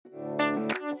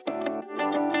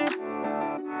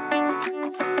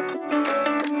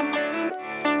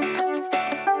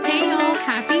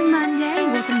Happy Monday.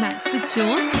 Welcome back to the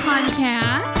Jules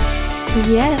podcast.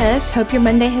 Yes, hope your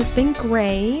Monday has been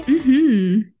great.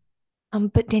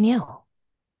 But Danielle,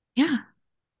 Yeah.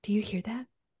 do you hear that?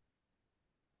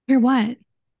 Hear what?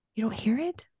 You don't hear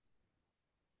it?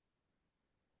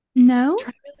 No?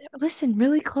 Listen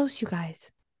really close, you guys.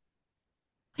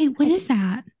 Wait, what is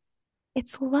that?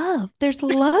 It's love. There's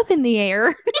love in the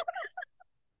air.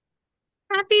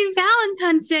 Happy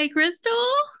Valentine's Day, Crystal.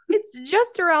 It's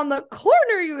just around the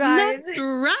corner, you guys. That's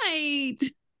right.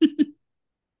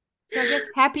 So I guess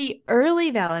happy early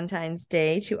Valentine's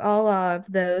Day to all of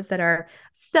those that are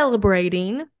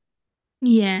celebrating.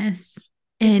 Yes.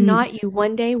 If And not, you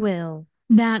one day will.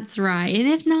 that's right. And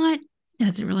if not,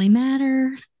 doesn't really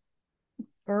matter.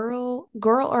 Girl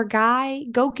or guy,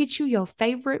 go get you your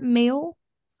favorite meal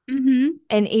Mm-hmm.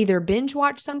 and either binge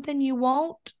watch something you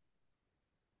want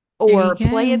There you or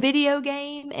play a go. video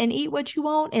game and eat what you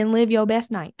want and live your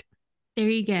best night. There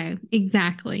you go.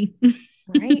 Exactly.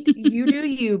 Right? You do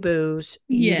you, booze.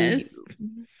 You do Yes.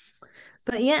 you.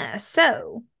 But yeah,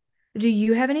 so do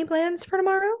you have any plans for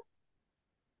tomorrow?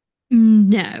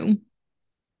 No.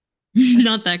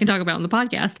 Not that I can talk about on the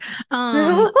podcast.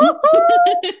 I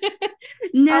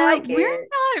No, like it.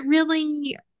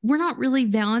 we're not really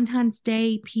Valentine's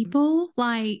Day people.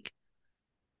 Like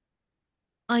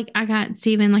I got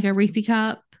Steven like a Reese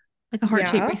cup, like a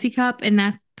heart-shaped Yeah, Reese cup, and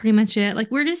that's pretty much it.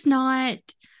 Like we're just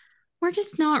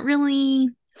not really,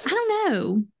 I don't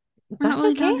know. We're not that's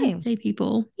really okay. Valentine's Day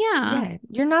people. Yeah. Yeah,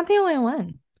 you're not the only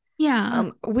one. Yeah.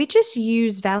 We just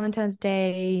use Valentine's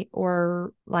Day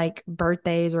or like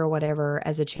birthdays or whatever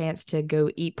as a chance to go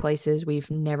eat places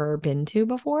we've never been to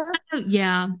before. Oh,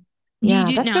 yeah.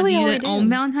 Yeah, that's Do really you all do we that on do.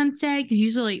 Valentine's Day? Because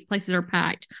usually like, places are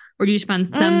packed, or do you just find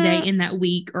some day Mm, in that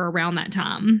week or around that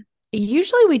time?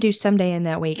 Usually we do someday in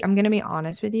that week. I'm going to be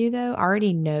honest with you though. I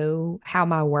already know how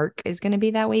my work is going to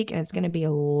be that week and it's going to be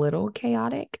a little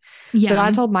chaotic. So Yeah.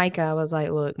 I told Micah, I was like,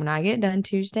 look, when I get done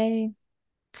Tuesday,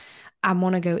 I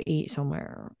want to go eat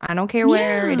somewhere. I don't care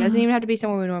where. It doesn't Yeah. even have to be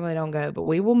somewhere we normally don't go, but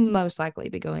we will most likely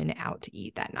be going out to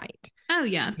eat that night Oh,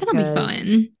 yeah. That'll be because,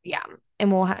 fun. yeah.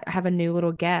 And we'll have a new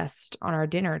little guest on our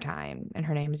dinner time, and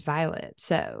her name is Violet.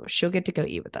 So she'll get to go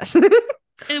eat with us.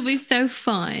 It'll be so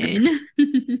fun.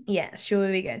 Yes, she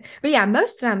will be good. But yeah,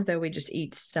 most times though, we just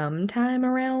eat sometime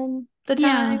around the Yeah.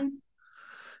 time.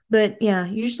 But yeah,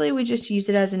 usually we just use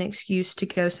it as an excuse to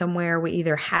go somewhere we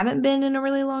either haven't been in a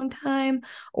really long time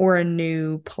or a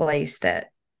new place that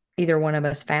either one of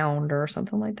us found or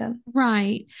something like that.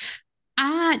 Right.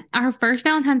 Our first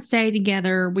Valentine's Day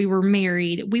together, we were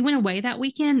married. We went away that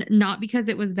weekend, not because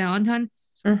it was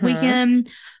Valentine's Mm-hmm. weekend,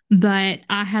 but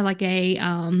I had like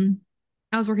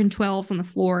I was working 12s on the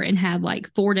floor and had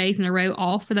like 4 days in a row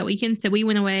off for that weekend. So we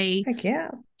went away Heck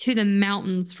yeah. to the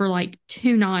mountains for like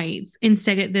 2 nights and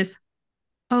stayed at this.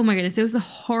 Oh my goodness, it was a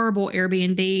horrible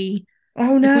Airbnb. Oh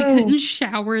Like we no. couldn't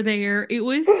shower there. It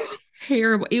was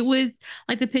terrible. It was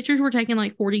like the pictures were taken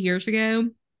like 40 years ago.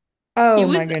 It Oh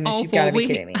my was goodness, you've got awful. to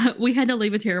be kidding me. We had to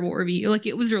leave a terrible review. Like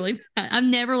it was really bad. I've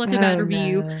never left a bad Oh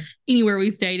review no. anywhere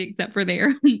we stayed except for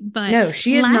there. But No,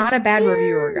 she is not a last bad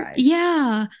reviewer, year, guys.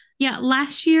 yeah. Yeah,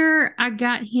 last year I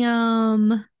got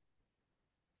him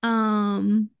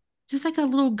um just like a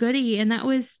little goodie, and that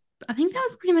was, I think that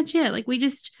was pretty much it. Like we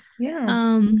just Yeah.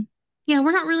 um yeah,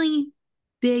 we're not really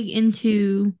big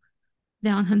into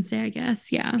Valentine's Day, I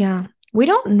guess. Yeah. Yeah. We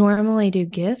don't normally do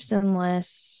gifts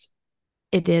unless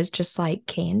it is just like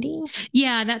candy.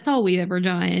 Yeah, that's all we've ever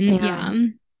done. Yeah. Yeah.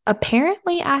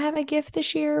 Apparently, I have a gift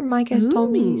this year. Mike has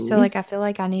told me. So, Ooh. like, I feel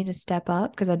like I need to step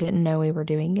up because I didn't know we were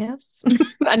doing gifts.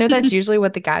 I know that's usually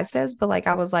what the guy says, but like,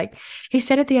 I was like, he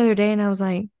said it the other day, and I was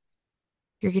like,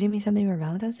 "You're getting me something for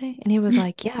Valentine's Day?" And he was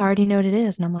like, "Yeah, I already know what it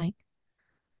is." And I'm like,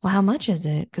 "Well, how much is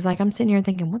it?" Because like, I'm sitting here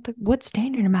thinking, what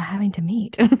standard am I having to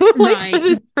meet, like Right.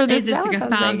 for Is this this like a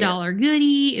Valentine's Day gift? $5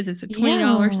 goodie? Is this a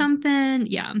 $20 Yeah. something?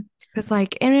 Yeah. Because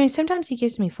like, I mean, sometimes he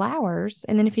gives me flowers,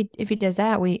 and then if he does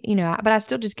that, but I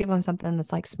still just give him something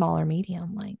that's like small or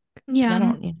medium, like because I Yeah.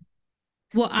 don't,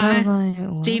 Well, but I I was like,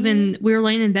 asked what? Steven, we were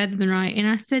laying in bed the other night, and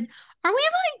I said, are we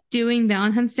like doing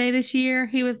Valentine's Day this year?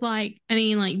 He was like, I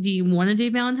mean, like, do you want to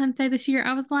do Valentine's Day this year?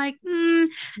 I was like, not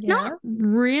Yeah.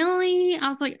 really. I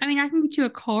was like, I mean, I can get you a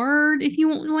card if you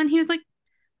want one. He was like,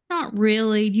 not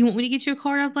really. Do you want me to get you a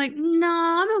card? I was like, no,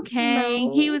 I'm okay.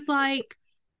 He No. was like,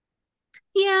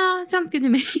 yeah, sounds good to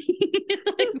me.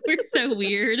 Like, we're so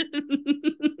weird.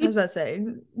 I was about to say,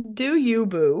 do you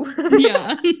boo?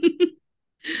 Yeah.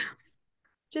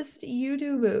 Just you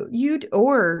do boo.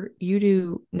 Or you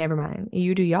do, never mind.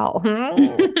 You do y'all.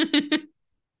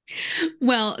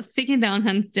 Well, speaking of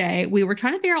Valentine's Day, we were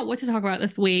trying to figure out what to talk about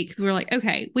this week because we were like,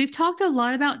 okay, we've talked a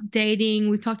lot about dating,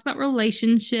 we've talked about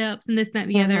relationships and this, that,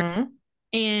 and the other, Mm-hmm.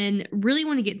 and really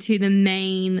want to get to the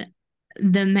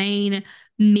main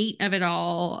meat of it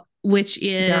all, which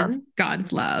Yeah. is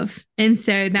God's love. And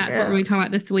so that's what we're Yeah. going to talk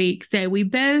about this week. So we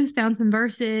both found some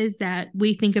verses that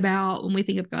we think about when we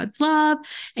think of God's love,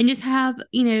 and just have,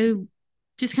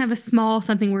 just kind of a small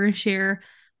something we're going to share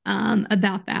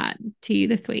about that to you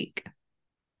this week.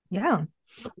 Yeah.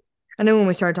 I know when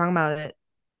we started talking about it,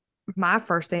 my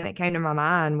first thing that came to my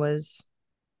mind was,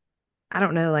 I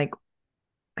don't know, like,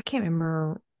 I can't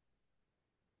remember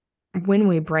when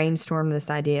we brainstormed this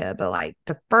idea, but like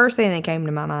the first thing that came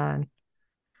to my mind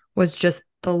was just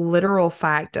the literal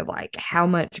fact of like how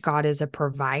much God is a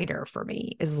provider for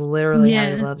me is literally how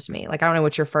he loves Yes. me. Like, I don't know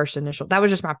what your first initial, that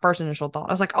was just my first initial thought.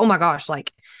 I was like, oh my gosh,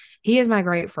 like he is my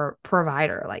great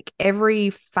provider. Like every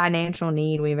financial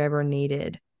need we've ever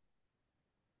needed,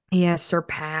 he has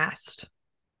surpassed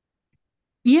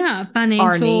Yeah. our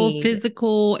Financial, need.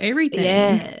 physical, everything.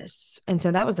 Yes. And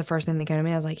so that was the first thing that came to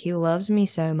me. I was like, he loves me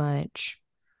so much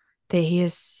that he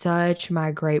is such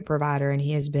my great provider, and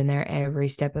he has been there every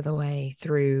step of the way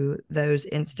through those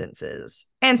instances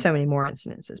and so many more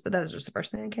instances. But that was just the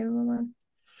first thing that came to my mind.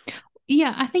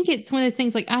 Yeah. I think it's one of those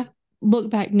things like I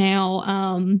look back now.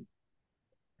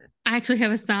 I actually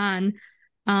have a sign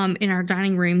in our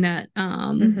dining room that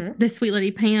Mm-hmm. the sweet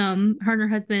lady Pam, her and her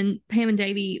husband, Pam and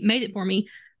Davy, made it for me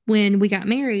when we got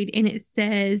married. And it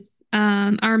says,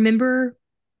 I remember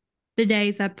the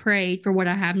days I prayed for what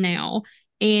I have now.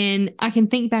 And I can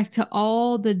think back to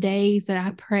all the days that I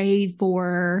prayed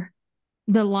for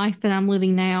the life that I'm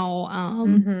living now,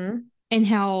 Mm-hmm. and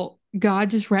how God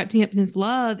just wrapped me up in his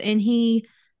love, and he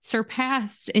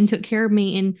surpassed and took care of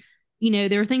me. And,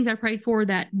 there were things I prayed for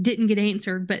that didn't get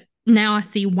answered, but now I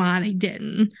see why they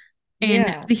didn't. And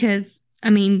that's Yeah. because,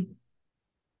 I mean,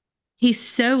 he's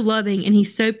so loving and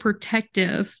he's so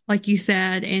protective, like you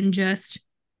said, and just,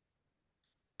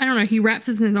 I don't know, he wraps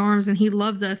us in his arms and he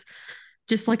loves us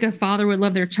just like a father would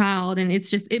love their child. And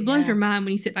it's just, it blows your Yeah. mind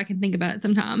when you sit back and think about it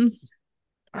sometimes.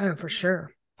 Oh, for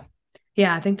sure.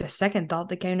 Yeah, I think the second thought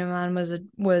that came to mind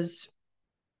was,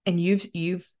 and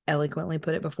you've eloquently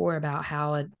put it before about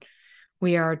how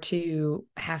we are to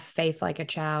have faith like a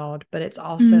child, but it's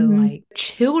also Mm-hmm. like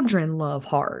children love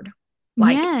hard.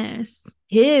 Like Yes.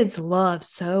 kids love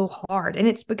so hard, and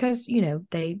it's because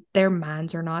their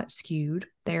minds are not skewed,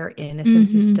 their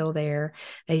innocence is Mm-hmm. still there,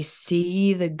 they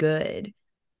see the good.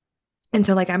 And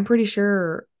so like I'm pretty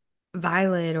sure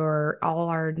Violet or all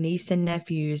our niece and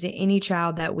nephews, any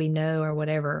child that we know or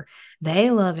whatever, they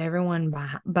love everyone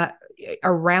but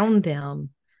around them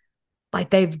like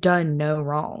they've done no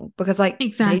wrong, because like they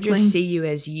just Exactly. see you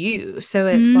as you. So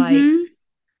it's like, Mm-hmm.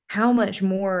 how much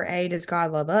more does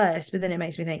God love us? But then it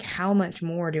makes me think, how much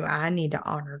more do I need to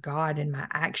honor God in my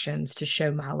actions to show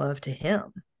my love to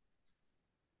him?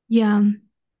 Yeah.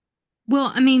 Well,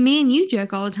 I mean, me and you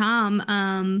joke all the time.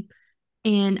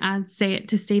 And I say it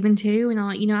to Stephen too. And I'm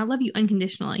like, I love you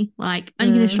unconditionally, like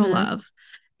unconditional Mm-hmm. love.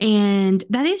 And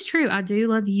that is true. I do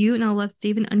love you and I love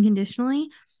Stephen unconditionally.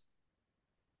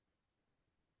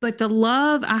 But the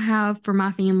love I have for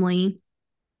my family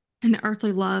and the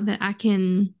earthly love that I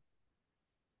can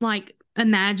like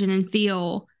imagine and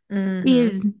feel Mm-hmm.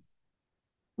 is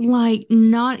like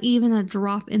not even a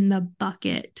drop in the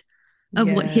bucket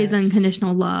of what his Yes,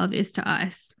 unconditional love is to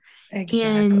us.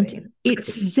 And exactly.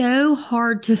 it's so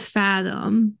hard to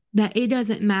fathom that it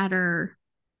doesn't matter.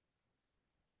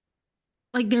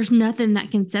 Like, there's nothing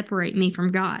that can separate me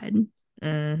from God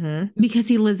Mm-hmm. because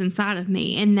he lives inside of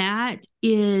me. And that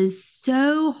is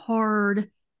so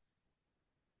hard.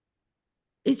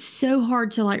 It's so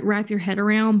hard to like wrap your head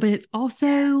around, but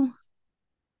Yes.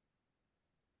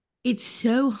 it's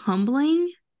so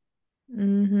humbling.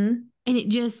 Mm-hmm. And it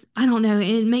just, I don't know,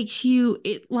 it makes you,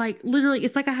 it like literally,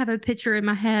 it's like I have a picture in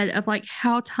my head of like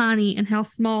how tiny and how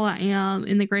small I am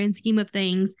in the grand scheme of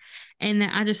things, and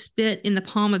that I just fit in the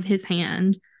palm of his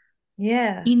hand.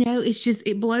 Yeah. It's just,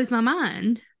 it blows my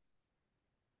mind.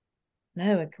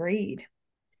 No, agreed.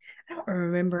 I don't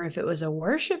remember if it was a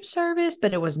worship service,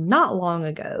 but it was not long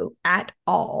ago at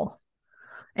all.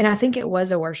 And I think it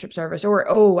was a worship service, or,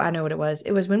 oh, I know what it was.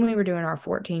 It was when we were doing our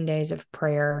 14 days of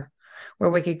prayer where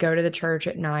we could go to the church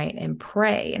at night and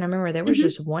pray. And I remember there was Mm-hmm.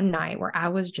 just one night where I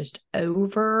was just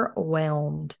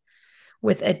overwhelmed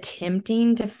with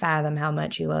attempting to fathom how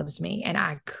much he loves me. And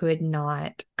I could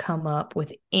not come up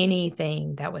with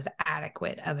anything that was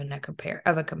adequate of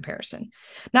a comparison.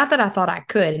 Not that I thought I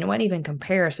could, and it wasn't even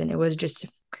comparison. It was just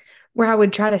where I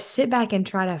would try to sit back and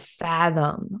try to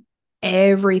fathom.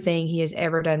 everything he has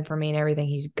ever done for me and everything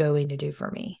he's going to do for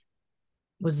me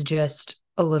was just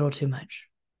a little too much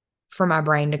for my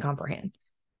brain to comprehend.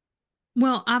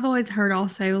 Well, I've always heard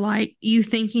also like you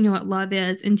think you know what love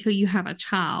is until you have a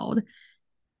child.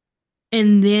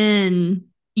 And then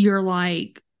your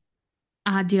like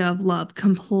idea of love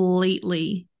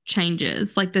completely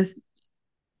changes. Like this,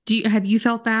 have you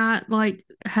felt that like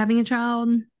having a child?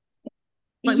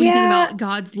 Like when you think Yeah, about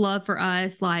God's love for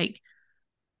us, like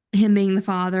him being the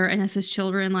father and us as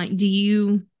children, like do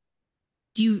you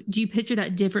picture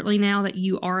that differently now that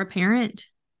you are a parent?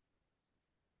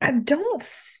 I don't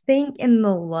think in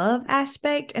the love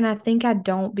aspect, and I think I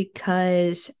don't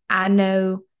because I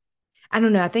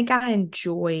don't know, I think I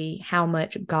enjoy how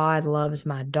much God loves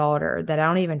my daughter that I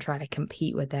don't even try to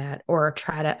compete with that or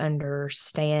try to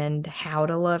understand how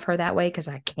to love her that way because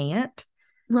I can't.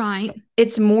 Right.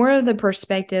 It's more of the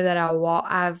perspective that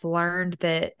I've learned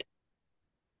that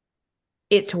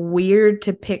it's weird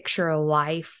to picture a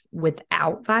life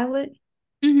without Violet.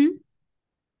 Mm-hmm.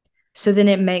 So then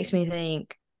it makes me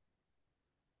think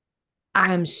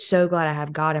I am so glad I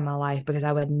have God in my life because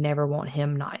I would never want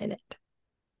him not in it.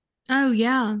 Oh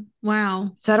yeah.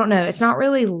 Wow. So I don't know. It's not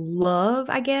really love,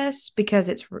 I guess, because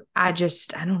I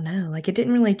don't know. Like it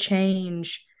didn't really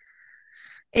change.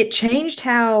 It changed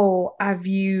how I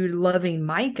viewed loving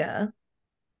Micah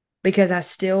because I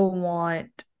still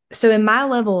want, so in my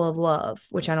level of love,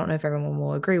 which I don't know if everyone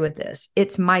will agree with this,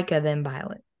 it's Micah then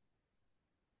Violet.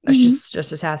 That's Mm-hmm.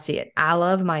 just as how I see it. I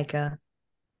love Micah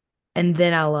and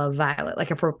then I love Violet.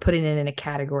 Like if we're putting it in a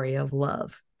category of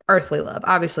love, earthly love,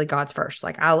 obviously God's first.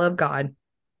 Like I love God,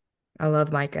 I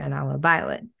love Micah, and I love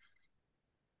Violet.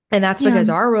 And that's Yeah. because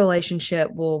our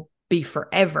relationship will be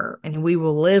forever and we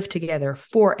will live together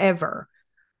forever.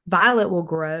 Violet will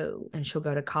grow and she'll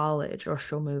go to college or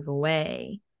she'll move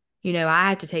away. You know, I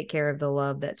have to take care of the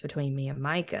love that's between me and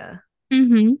Micah.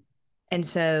 Mm-hmm. And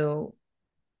so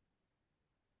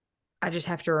I just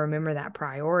have to remember that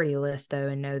priority list though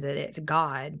and know that it's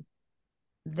God,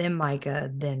 then Micah,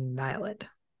 then Violet.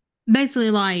 Basically,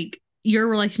 like your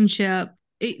relationship,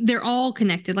 they're all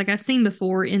connected. Like I've seen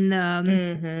before in the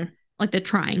Mm-hmm. like the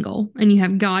triangle, and you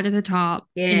have God at the top,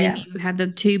 and then Yeah. you have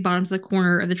the two bottoms of the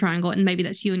corner of the triangle, and maybe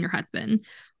that's you and your husband,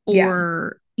 Yeah.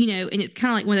 or and it's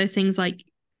kind of like one of those things like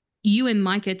you and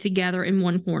Micah together in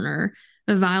one corner,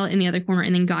 the Violet in the other corner,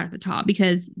 and then God at the top,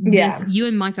 because this Yeah. you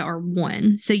and Micah are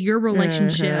one. So your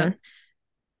relationship, Mm-hmm.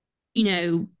 you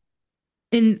know,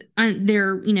 and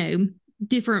they're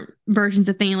different versions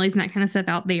of families and that kind of stuff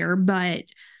out there, but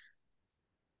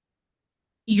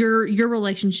your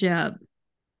relationship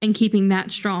and keeping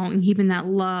that strong and keeping that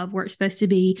love where it's supposed to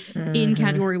be in Mm-hmm.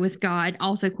 category with God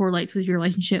also correlates with your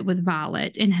relationship with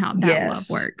Violet and how that love Yes.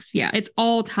 works. Yeah, it's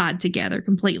all tied together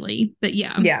completely. But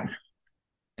yeah. Yeah.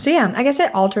 So yeah, I guess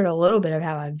it altered a little bit of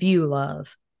how I view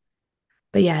love.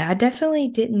 But yeah, I definitely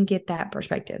didn't get that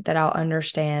perspective that I'll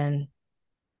understand.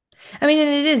 I mean, and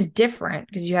it is different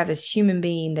because you have this human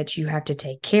being that you have to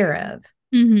take care of.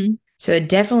 Mm-hmm. So it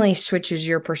definitely switches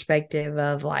your perspective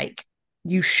of like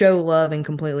you show love in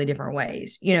completely different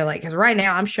ways. You know, like because right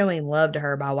now I'm showing love to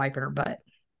her by wiping her butt.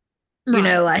 You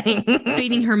know, Right. like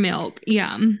Feeding her milk.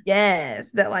 Yeah.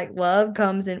 yes, that like love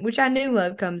comes in, which I knew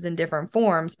love comes in different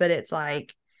forms, but it's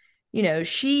like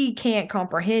she can't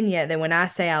comprehend yet that when I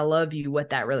say I love you,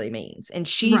 what that really means. And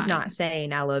she's Right. not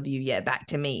saying I love you yet back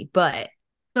to me, but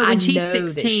But I when she's know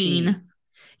that 16,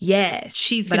 yes,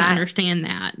 she's but going to understand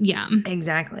that. Yeah.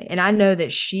 exactly. And I know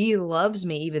that she loves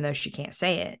me even though she can't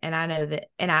say it. And I know that,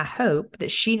 and I hope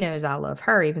that she knows I love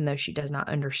her even though she does not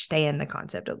understand the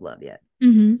concept of love yet.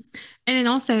 Mm-hmm. And then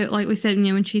also, like we said,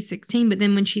 when she's 16, but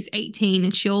then when she's 18,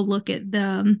 and she'll look at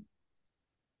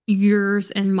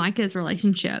yours and Micah's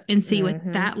relationship and see what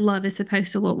Mm-hmm. that love is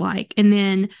supposed to look like. And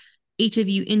then each of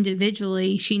you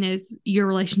individually, she knows your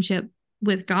relationship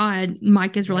with God,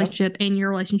 Micah's Yep. relationship, and your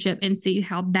relationship, and see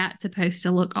how that's supposed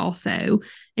to look also,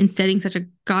 and setting such a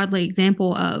godly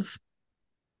example of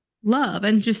love.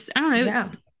 And just, I don't know, Yeah.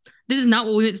 this is not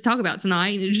what we meant to talk about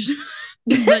tonight.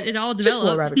 But it all Just a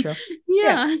little developed. rabbit trail.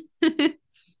 Yeah. Yeah.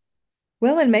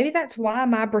 Well, and maybe that's why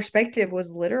my perspective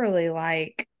was literally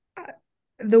like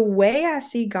the way I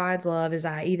see God's love is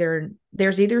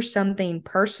there's either something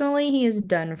personally he has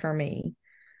done for me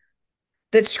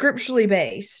that's scripturally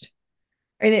based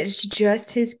and it's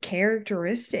just his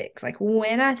characteristics. Like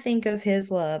when I think of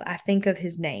his love, I think of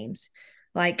his names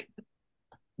like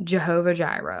Jehovah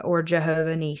Jireh or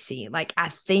Jehovah Nisi. Like I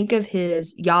think of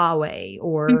his Yahweh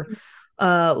or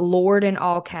Lord in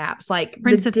all caps. Like the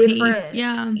Prince of Peace. different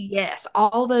Yeah. yes,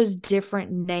 all those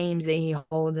different names that he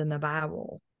holds in the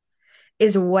Bible.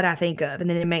 is what I think of. And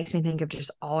then it makes me think of just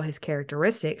all his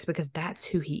characteristics because that's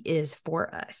who he is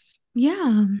for us.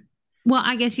 Yeah. Well,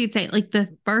 I guess you'd say like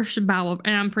the first Bible,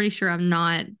 and I'm pretty sure I'm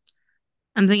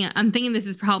thinking this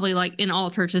is probably like in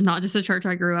all churches, not just a church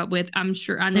I grew up with. I'm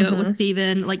sure I know it was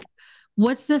Stephen. Like,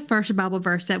 what's the first Bible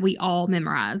verse that we all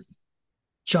memorize?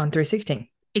 John 3:16.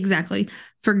 Exactly.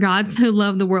 For God so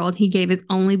loved the world, he gave his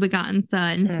only begotten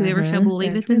son. Whoever shall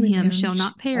believeth in him shall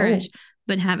not perish,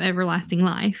 but have everlasting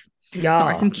life.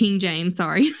 Sorry, some King James.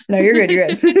 Sorry. No, you're good. You're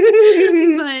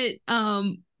good.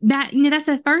 But that's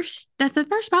the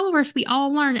first Bible verse we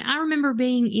all learned. I remember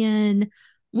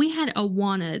we had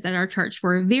Awanas at our church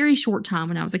for a very short time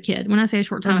when I was a kid. When I say a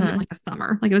short time, I meant like a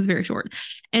summer. Like it was very short.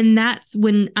 And that's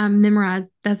when I memorized,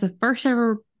 that's the first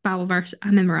ever Bible verse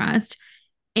I memorized.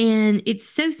 And it's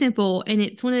so simple, and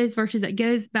it's one of those verses that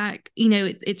goes back.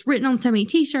 It's written on so many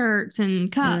T-shirts and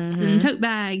cups and tote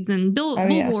bags and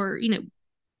billboards,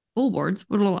 billboards,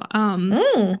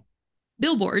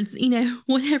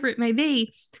 whatever it may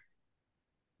be.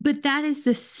 But that is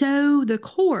the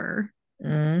core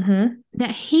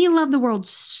that he loved the world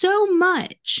so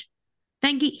much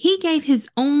that he gave his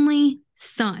only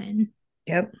son.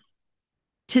 Yep.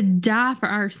 To die for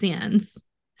our sins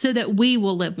so that we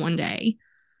will live one day.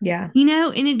 Yeah.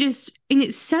 And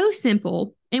it's so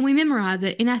simple, and we memorize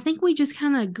it. And I think we just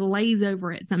kind of glaze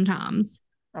over it sometimes.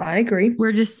 I agree.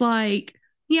 We're just like,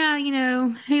 yeah,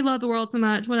 he loved the world so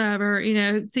much, whatever,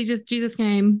 see, just Jesus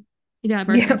came, he died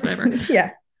for us, whatever.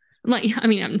 Yeah. Like, I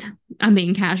mean, I'm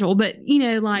being casual, but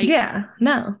like, yeah,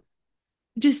 no.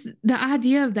 Just the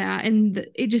idea of that, and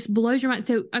it just blows your mind.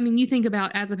 So, I mean, you think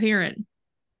about as a parent,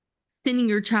 sending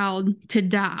your child to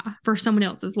die for someone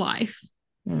else's life.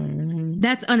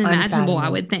 That's unimaginable, I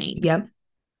would think. Yep.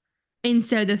 And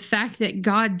so the fact that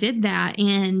God did that,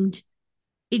 and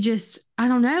it just, I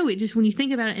don't know, it just, when you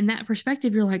think about it in that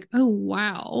perspective, you're like, oh,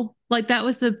 wow. Like that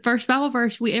was the first Bible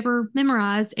verse we ever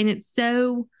memorized. And it's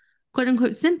so quote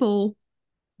unquote simple,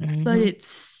 but it's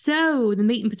so the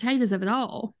meat and potatoes of it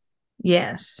all.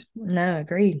 Yes. No,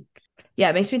 agreed. Yeah,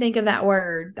 it makes me think of that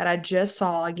word that I just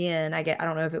saw again. I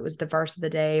don't know if it was the verse of the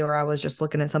day or I was just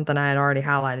looking at something I had already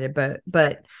highlighted,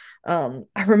 but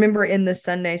I remember in the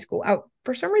Sunday school,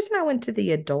 for some reason I went to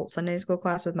the adult Sunday school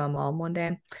class with my mom one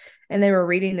day, and they were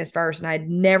reading this verse, and I had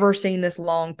never seen this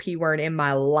long P word in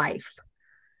my life.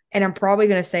 And I'm probably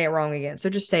going to say it wrong again. So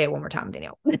just say it one more time,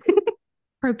 Danielle.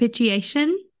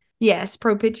 Propitiation? Yes,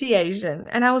 propitiation.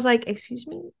 And I was like, excuse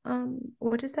me,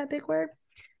 what is that big word?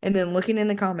 And then looking in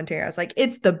the commentary, I was like,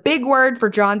 it's the big word for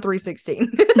John 3:16.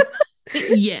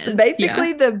 Yes.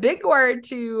 Basically, the big word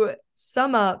to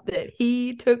sum up that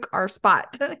he took our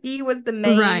spot. He was the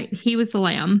main. Right. He was the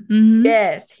lamb.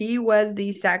 Yes, he was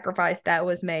the sacrifice that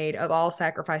was made of all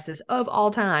sacrifices of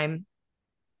all time.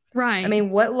 Right. I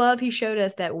mean, what love he showed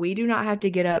us that we do not have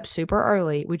to get up super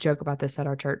early. We joke about this at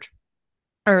our church,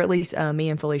 or at least me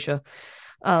and Felicia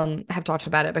have talked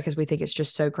about it because we think it's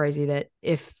just so crazy that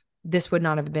if this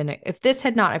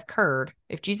had not occurred,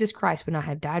 if Jesus Christ would not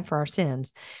have died for our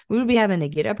sins, we would be having to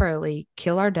get up early,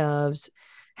 kill our doves,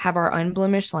 have our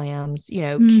unblemished lambs,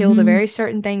 kill the very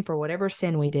certain thing for whatever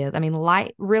sin we did. I mean,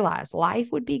 realize life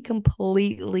would be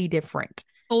completely different.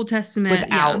 Old Testament,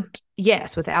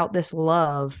 without this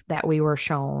love that we were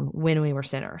shown when we were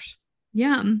sinners.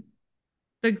 Yeah.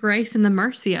 The grace and the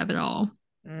mercy of it all.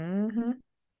 And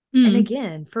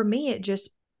again, for me,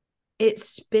 it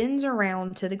spins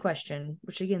around to the question,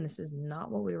 which again, this is not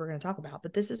what we were going to talk about,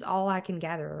 but this is all I can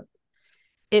gather.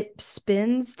 It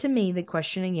spins to me the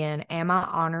question again, am I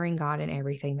honoring God in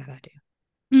everything that I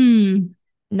do?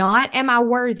 Not am I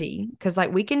worthy? Because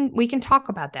like we can talk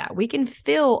about that. We can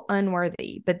feel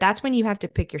unworthy, but that's when you have to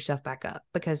pick yourself back up,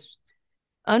 because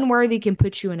unworthy can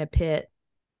put you in a pit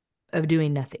of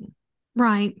doing nothing.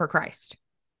 Right. For Christ.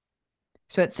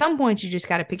 So at some point, you just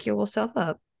got to pick yourself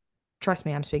up. Trust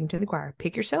me, I'm speaking to the choir.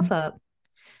 Pick yourself up.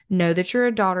 Know that you're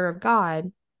a daughter of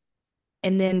God.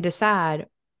 And then decide,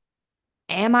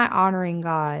 am I honoring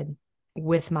God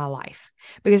with my life?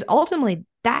 Because ultimately,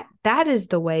 that is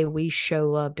the way we show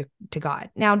love to God.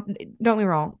 Now, don't get me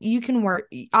wrong. You can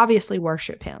obviously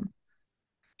worship him.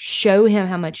 Show him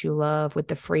how much you love with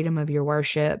the freedom of your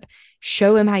worship.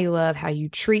 Show him how you love, how you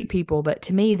treat people. But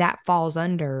to me, that falls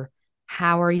under,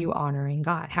 how are you honoring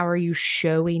God? How are you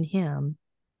showing him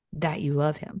that you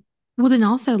love him? Well, then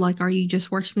also, like, are you just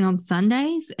worshiping on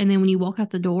Sundays? And then when you walk out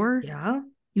the door,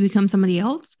 you become somebody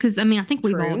else? Because, I mean, I think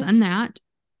we've all done that.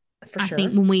 For sure. I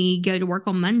think when we go to work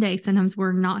on Monday, sometimes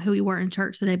we're not who we were in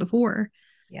church the day before.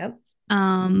 Yep.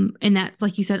 And that's,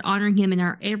 like you said, honoring him in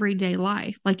our everyday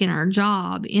life, like in our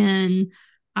job, in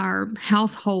our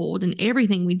household, and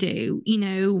everything we do,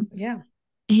 Yeah.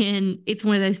 And it's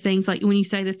one of those things like when you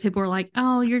say this, people are like,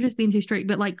 oh, you're just being too strict.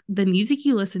 But like the music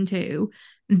you listen to,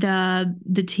 the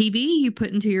TV you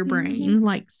put into your Mm-hmm. brain,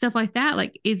 like stuff like that,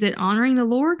 like is it honoring the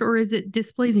Lord or is it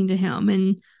displeasing to him?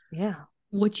 And Yeah.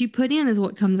 what you put in is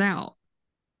what comes out.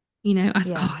 Yeah. I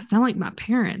sound like my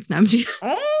parents. No, I'm just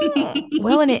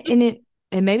Well,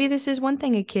 and maybe this is one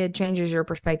thing a kid changes your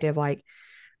perspective. Like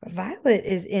Violet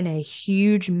is in a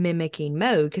huge mimicking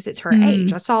mode because it's her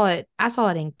age. mm, I saw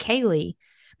it in Kaylee,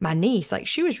 my niece. Like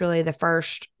she was really the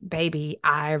first baby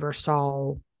I ever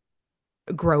saw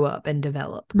grow up and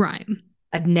develop. right.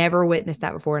 I'd never witnessed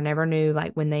that before. I never knew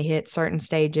like when they hit certain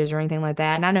stages or anything like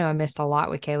that. And I know I missed a lot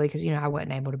with Kaylee because, I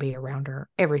wasn't able to be around her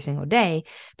every single day.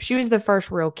 But she was the first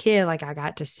real kid like I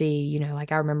got to see,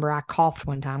 like I remember I coughed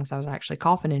one time because I was actually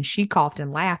coughing and she coughed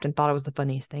and laughed and thought it was the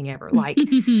funniest thing ever. Like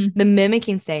the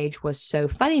mimicking stage was so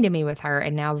funny to me with her.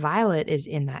 And now Violet is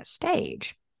in that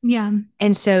stage. Yeah.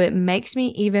 And so it makes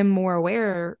me even more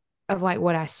aware of like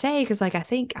what I say. Cause like I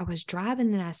think I was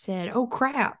driving and I said, oh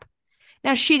crap.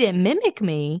 Now she didn't mimic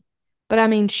me, but I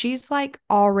mean, she's like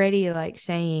already like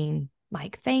saying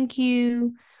like thank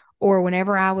you. Or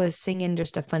whenever I was singing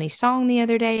just a funny song the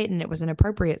other day and it was an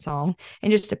appropriate song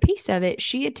and just a piece of it,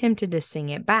 she attempted to sing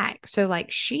it back. So like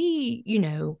she,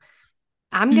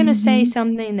 I'm going to say hmm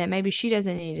something that maybe she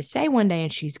doesn't need to say one day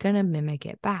and she's going to mimic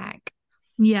it back.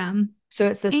 Yeah. So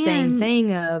it's the same And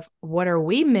thing of what are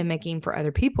we mimicking for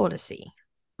other people to see?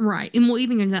 right. And we'll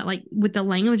even go into that like with the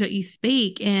language that you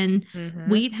speak. And Mm-hmm.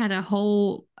 we've had a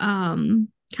whole kind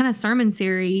of sermon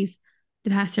series the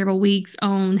past several weeks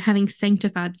on having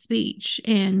sanctified speech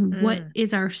and what Mm.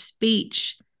 is our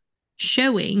speech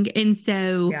showing. And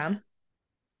so Yeah.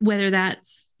 whether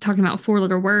that's talking about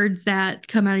four-letter words that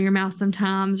come out of your mouth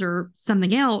sometimes or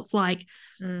something else, like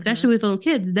Mm-hmm. especially with little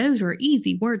kids, those are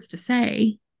easy words to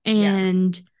say. Yeah.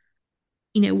 And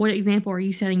what example are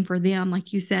you setting for them?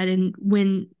 Like you said, and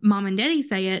when mom and daddy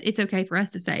say it, it's okay for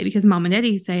us to say because mom and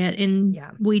daddy say it and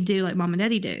Yeah. we do like mom and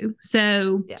daddy do.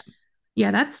 So, Yeah.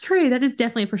 yeah, that's true. That is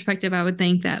definitely a perspective I would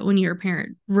think that when you're a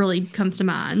parent really comes to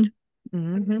mind.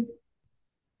 Mm-hmm.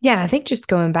 Yeah, and I think just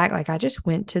going back, like I just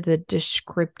went to the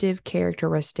descriptive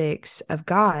characteristics of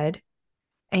God,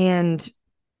 and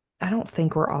I don't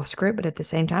think we're off script, but at the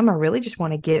same time, I really just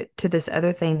want to get to this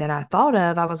other thing that I thought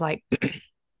of. I was like,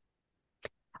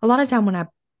 a lot of time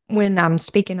when I'm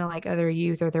speaking to like other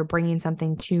youth or they're bringing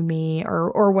something to me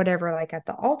or whatever, like at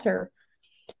the altar,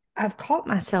 I've caught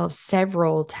myself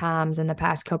several times in the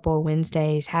past couple of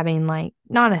Wednesdays having like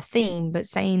not a theme, but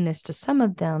saying this to some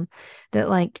of them that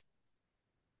like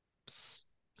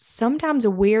sometimes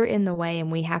we're in the way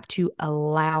and we have to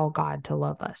allow God to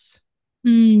love us.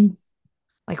 Mm,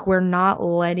 Like we're not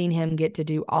letting him get to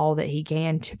do all that he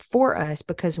can for us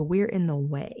because we're in the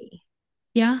way.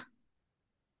 yeah.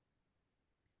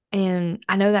 And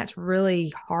I know that's really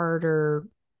harder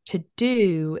to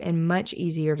do and much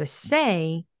easier to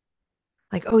say.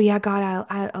 Like, oh, yeah, God,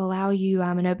 I allow you.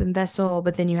 I'm an open vessel.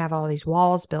 But then you have all these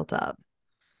walls built up.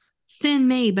 Send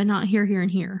me, but not here, here,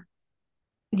 and here.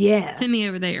 Send me Yes.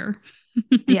 over there.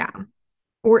 Yeah.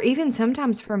 Or even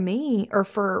sometimes for me or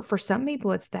for some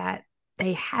people, it's that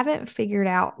they haven't figured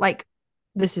out, like,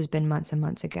 this has been months and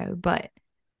months ago, but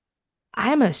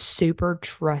I am a super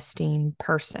trusting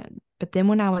person. But then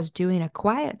when I was doing a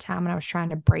quiet time and I was trying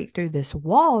to break through this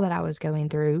wall that I was going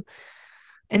through,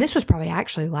 and this was probably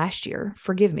actually last year.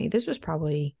 Forgive me. This was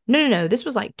probably, no. This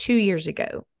was like 2 years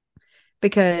ago.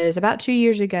 Because about 2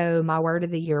 years ago, my word of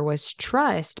the year was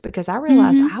trust because I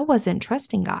realized hmm I wasn't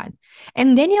trusting God.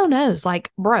 And Danielle knows,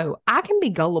 like, bro, I can be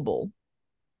gullible.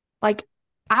 Like,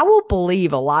 I will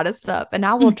believe a lot of stuff and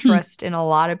I will trust in a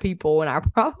lot of people when I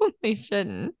probably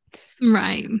shouldn't.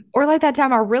 Right. Or like that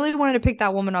time I really wanted to pick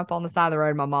that woman up on the side of the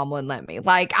road. My mom wouldn't let me.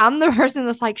 Like I'm the person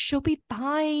that's like, she'll be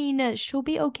fine. She'll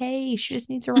be okay. She just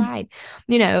needs a ride.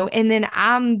 And then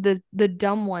I'm the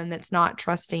dumb one that's not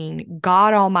trusting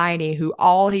God Almighty, who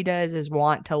all he does is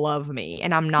want to love me,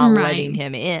 and I'm not letting Right.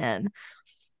 him in.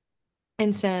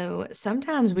 And so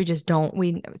sometimes we just don't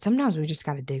we sometimes we just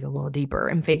gotta dig a little deeper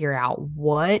and figure out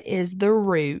what is the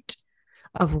root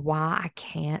of why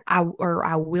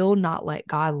I will not let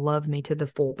God love me to the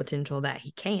full potential that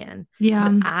he can, Yeah.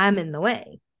 but I'm in the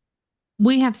way.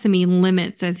 We have so many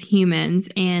limits as humans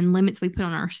and limits we put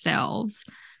on ourselves.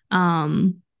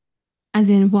 Um, as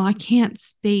in, well, I can't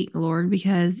speak, Lord,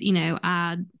 because,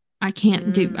 I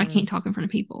Mm, can't talk in front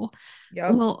of people.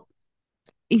 yep. Well,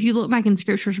 if you look back in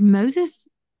scriptures, Moses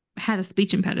had a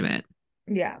speech impediment.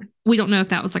 Yeah. We don't know if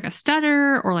that was like a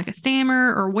stutter or like a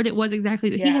stammer or what it was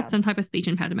exactly, but he had Yeah. some type of speech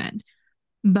impediment.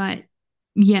 But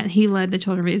yet he led the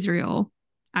children of Israel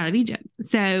out of Egypt.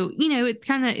 So, it's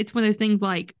one of those things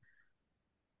like,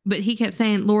 but he kept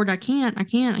saying, Lord, I can't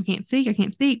speak, I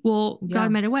can't speak. Well, God Yeah.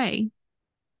 made a way.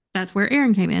 That's where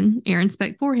Aaron came in. Aaron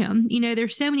spoke for him.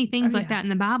 There's so many Oh things like yeah. that in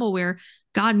the Bible where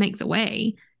God makes a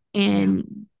way. Yeah.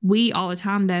 And we all the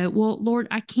time though, well, Lord,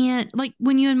 I can't, like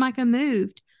when you and Micah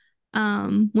moved,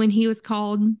 when he was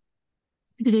called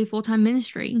to do full-time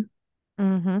ministry,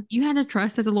 Mm-hmm. you had to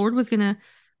trust that the Lord was gonna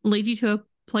lead you to a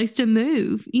place to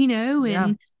move, Yeah.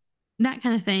 and that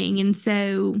kind of thing. And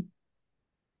so,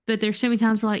 but there's so many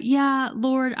times we're like, yeah,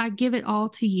 Lord, I give it all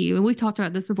to you. And we've talked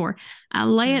about this before. I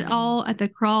lay it Mm-hmm. all at the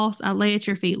cross. I lay at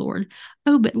your feet, Lord.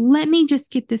 Oh, but let me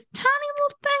just get this tiny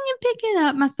little thing and pick it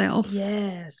up myself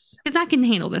Yes. because I can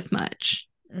handle this much.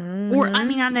 Or, I Mm-hmm.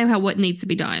 mean, I know how what needs to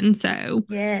be done. So,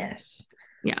 Yes.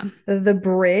 yeah. The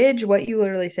bridge, what you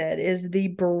literally said, is the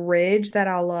bridge that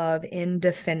I love in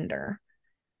Defender,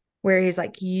 where he's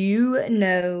like, you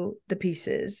know the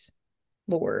pieces,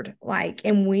 Lord. Like,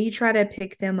 and we try to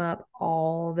pick them up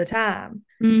all the time.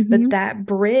 But Mm-hmm. that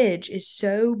bridge is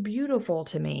so beautiful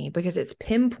to me because it's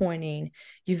pinpointing,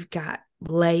 you've got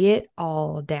lay it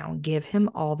all down, give him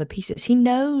all the pieces. He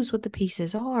knows what the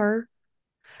pieces are.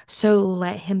 So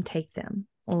let him take them.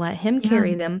 Let him Yeah.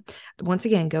 carry them. Once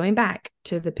again, going back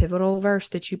to the pivotal verse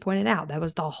that you pointed out, that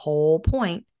was the whole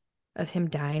point of him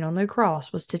dying on the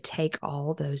cross, was to take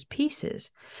all those pieces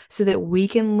so that we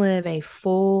can live a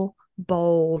full,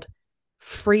 bold,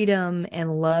 freedom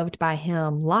and loved by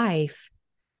him life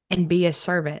and be a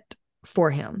servant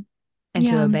for him and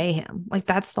to Yeah. obey him. Like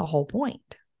that's the whole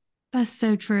point. That's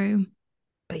so true.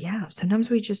 But yeah, sometimes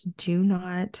we just do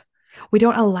not, we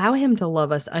don't allow him to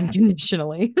love us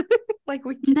unconditionally. Like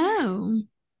we do. No.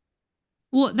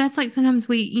 Well, that's like sometimes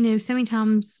we, so many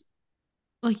times,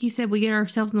 like you said, we get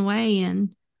ourselves in the way. And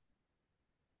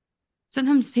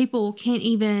sometimes some people can't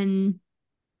even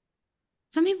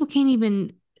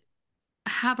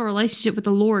have a relationship with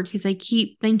the Lord because they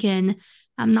keep thinking,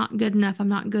 I'm not good enough. I'm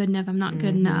not good enough. I'm not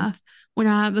good Mm-hmm. enough. When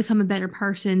I become a better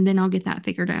person, then I'll get that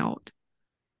figured out.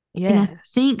 And I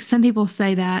Yes. think some people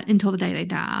say that until the day they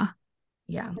die.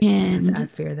 Yeah. I And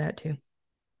fear that too.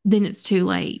 then it's too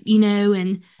late,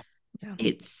 and Yeah.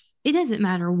 it doesn't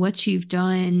matter what you've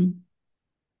done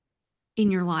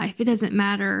in your life. It doesn't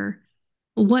matter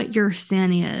what your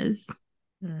sin is.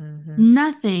 Mm-hmm.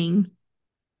 Nothing's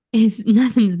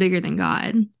bigger than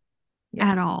God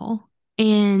Yeah. at all.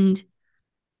 And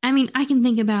I mean, I can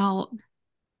think about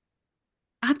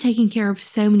I've taken care of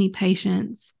so many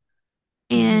patients,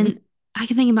 Mm-hmm. and I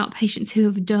can think about patients who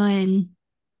have done,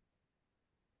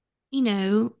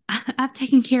 I've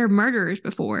taken care of murderers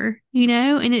before,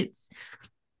 and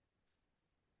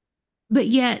but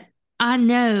yet I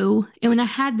know, and when I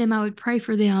had them, I would pray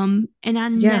for them. And I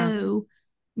Yeah. know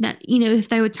that, if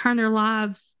they would turn their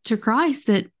lives to Christ,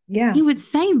 that Yeah. He would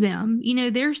save them.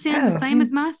 Their sin's the Oh, same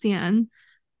as my sin.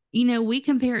 We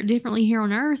compare it differently here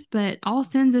on earth, but all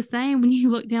sin's the same when you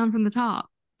look down from the top.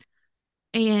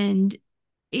 And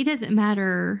it doesn't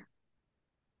matter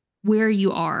where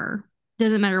you are,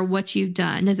 doesn't matter what you've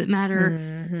done, doesn't matter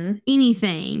mm-hmm.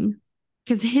 anything,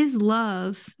 because his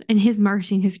love and his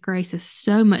mercy and his grace is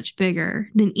so much bigger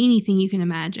than anything you can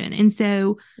imagine. And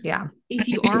so Yeah. if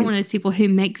you are one of those people who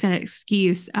makes that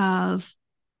excuse of,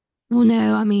 well,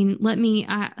 no, I mean,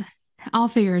 I'll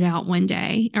figure it out one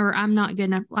day, or I'm not good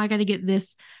enough, I got to get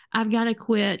this, I've got to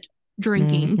quit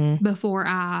drinking Mm-hmm. before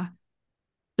I,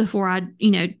 try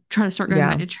to start going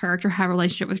back Yeah. to church or have a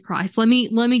relationship with Christ. Let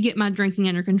me get my drinking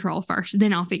under control first,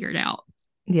 then I'll figure it out.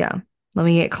 Yeah. Let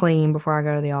me get clean before I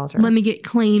go to the Let altar. me get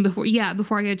clean before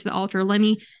I go to the altar. Let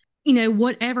me,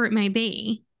 whatever it may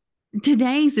be.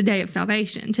 Today's the day of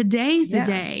salvation. Today's the Yeah.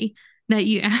 day that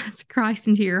you ask Christ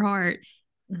into your heart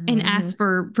and Mm-hmm. ask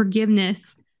for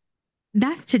forgiveness.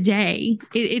 That's today.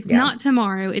 It's Yeah. not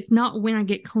tomorrow. It's not when I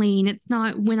get clean. It's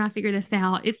not when I figure this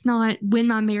out. It's not when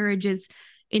my marriage is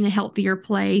in a healthier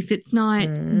place. It's not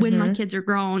when my Mm-hmm. kids are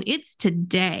grown. It's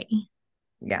today.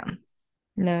 Yeah.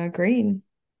 No, agreed.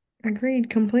 Agreed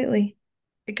completely.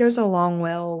 It goes along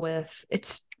well with,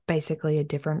 it's basically a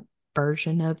different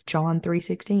version of John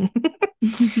 3:16.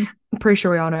 I'm pretty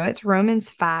sure we all know it's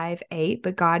Romans 5:8,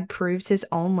 but God proves his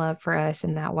own love for us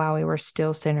and that while we were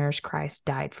still sinners, Christ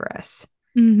died for us.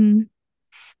 Mm-hmm.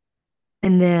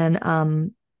 And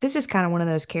then this is kind of one of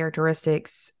those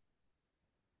characteristics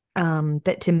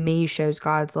that to me shows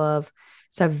God's love.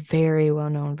 It's a very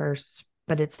well-known verse,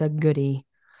 but it's a goodie.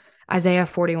 Isaiah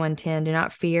 41:10, do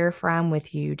not fear, for I am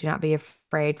with you. Do not be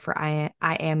afraid, for I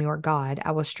am your God.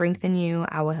 I will strengthen you.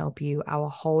 I will help you. I will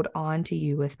hold on to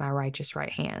you with my righteous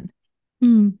right hand.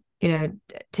 Mm. You know,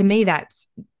 to me, that's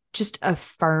just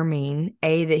affirming,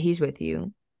 A, that he's with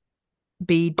you,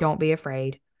 B, don't be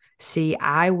afraid. C,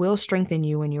 I will strengthen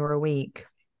you when you are weak.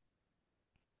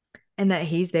 And that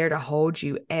he's there to hold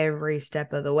you every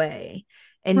step of the way.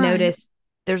 And Right. notice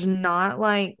there's not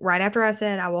like right after I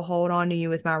said, I will hold on to you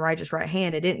with my righteous right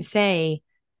hand, it didn't say,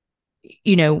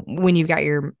 when you've got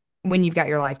your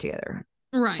life together.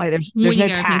 Right. Like there's When you no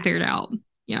got everything tact. figured out.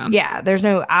 Yeah. Yeah, there's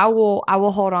no I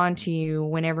will hold on to you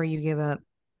whenever you give up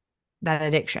that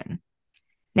addiction.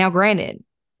 Now, granted,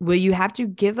 will you have to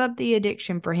give up the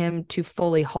addiction for him to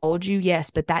fully hold you? Yes,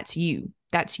 but that's you.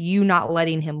 That's you not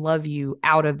letting him love you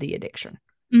out of the addiction.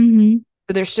 Mm-hmm.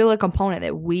 But there's still a component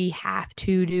that we have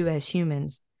to do as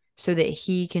humans so that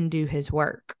he can do his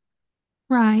work.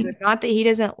 So Right. it's not that he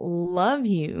doesn't love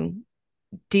you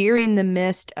during the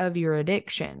midst of your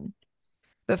addiction,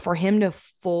 but for him to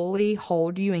fully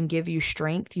hold you and give you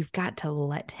strength, you've got to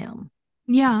let him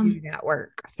Yeah. do that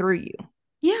work through you.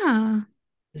 Yeah.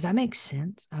 Does that make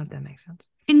sense? I hope that makes sense.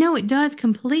 And no, it does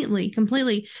completely,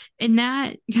 completely. And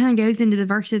that kind of goes into the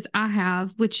verses I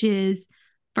have, which is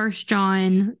First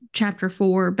John chapter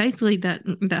 4. Basically,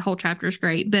 that whole chapter is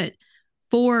great, but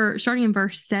for starting in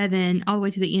verse 7 all the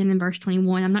way to the end in verse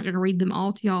 21, I'm not going to read them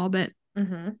all to y'all, but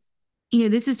Mm-hmm.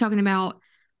 this is talking about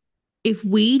if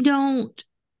we don't,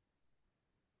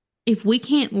 if we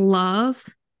can't love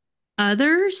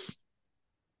others,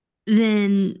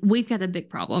 then we've got a big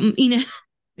problem.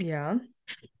 Yeah.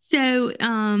 So,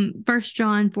 First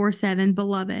John 4:7,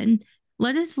 beloved,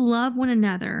 let us love one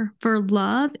another, for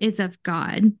love is of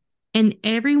God, and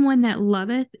everyone that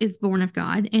loveth is born of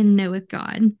God and knoweth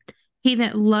God. He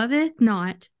that loveth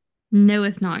not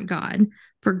knoweth not God,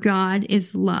 for God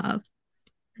is love.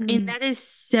 And Mm. that is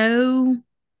so,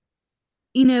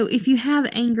 if you have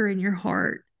anger in your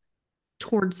heart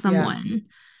towards Yeah. someone,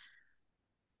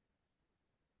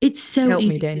 it's so Help me,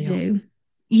 easy to Danielle. do.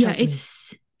 Yeah, Help me.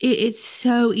 it's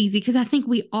so easy because I think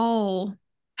we all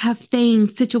have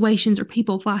things, situations, or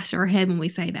people flash to our head when we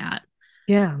say that.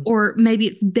 Yeah. Or maybe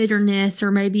it's bitterness,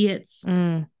 or maybe it's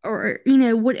Mm. or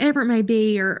whatever it may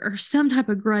be, or some type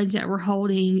of grudge that we're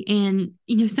holding. And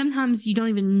sometimes you don't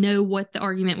even know what the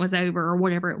argument was over or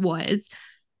whatever it was.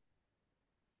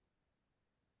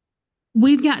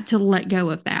 We've got to let go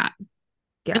of that,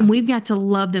 Yeah. and we've got to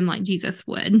love them like Jesus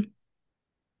would.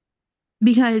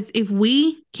 Because if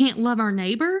we can't love our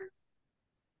neighbor,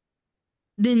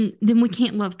 then we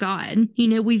can't love God.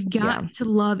 We've got Yeah. to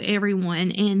love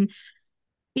everyone, and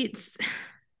it's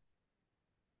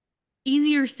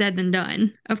easier said than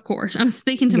done. Of course, I'm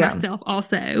speaking to Yeah. myself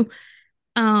also.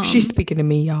 She's Um, speaking to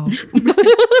me, y'all. right.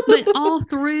 But all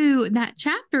through that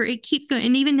chapter, it keeps going,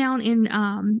 and even down in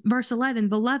verse 11,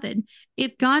 beloved,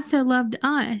 if God so loved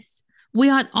us, we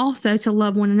ought also to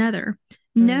love one another.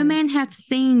 No Mm. man hath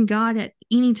seen God at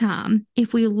any time.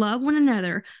 If we love one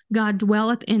another, God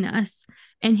dwelleth in us,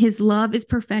 and his love is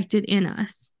perfected in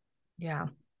us. Yeah.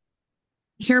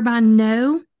 Hereby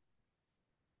know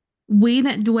we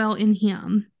that dwell in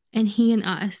him, and he in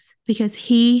us, because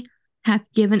he hath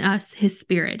given us his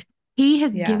spirit. He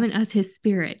has Yeah. given us his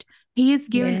spirit. He has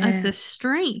given us the Yes.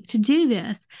 strength to do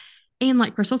this. And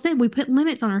like Crystal said, we put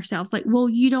limits on ourselves. Like, well,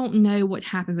 you don't know what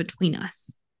happened between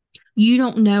us. You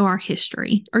don't know our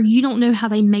history, or you don't know how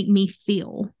they make me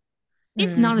feel.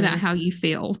 It's not about Mm-hmm. how you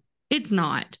feel. It's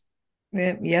not.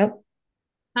 Yep. Yep.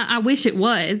 I wish it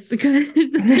was because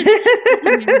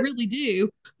I really do.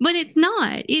 But it's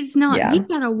not. It's not. Yeah. You've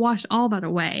got to wash all that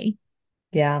away.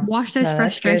 Yeah. Wash those No,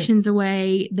 that's good. frustrations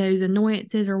away, those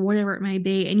annoyances, or whatever it may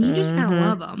be. And you just got to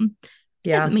love Mm-hmm. them. It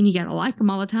doesn't Yeah. mean you got to like them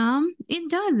all the time. It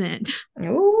doesn't.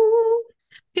 Ooh.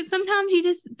 Because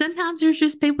sometimes there's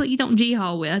just people that you don't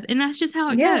G-haul with, and that's just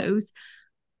how it Yeah. goes.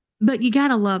 But you got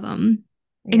to love them,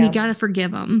 and you Yeah. got to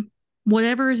forgive them.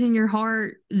 Whatever is in your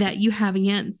heart that you have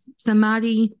against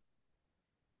somebody,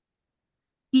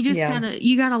 Yeah.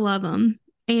 you gotta love them,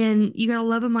 and you gotta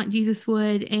love them like Jesus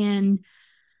would. And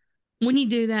when you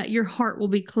do that, your heart will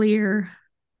be clear,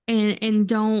 and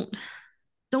don't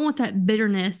let that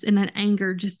bitterness and that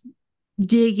anger just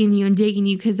digging you,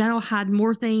 because that'll hide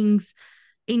more things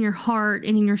in your heart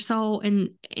and in your soul,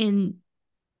 and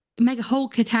make a whole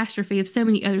catastrophe of so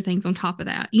many other things on top of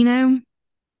that.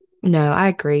 No, I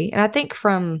agree. And I think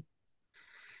from,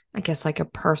 I guess, like a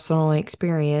personal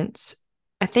experience,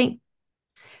 I think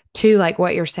too, like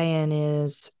what you're saying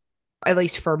is, at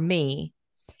least for me,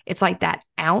 it's like that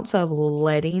ounce of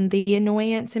letting the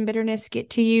annoyance and bitterness get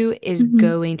to you is Mm-hmm.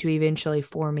 going to eventually,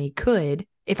 for me, could,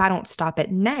 if I don't stop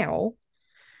it now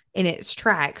in its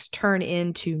tracks, turn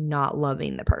into not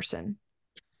loving the person.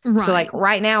 So, like Right.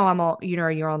 right now, I'm all,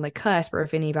 you're on the cusp, or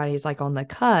if anybody's like on the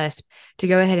cusp, to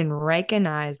go ahead and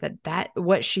recognize that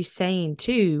what she's saying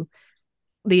too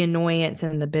the annoyance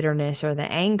and the bitterness or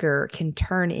the anger can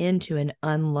turn into an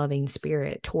unloving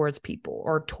spirit towards people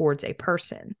or towards a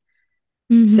person.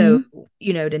 So,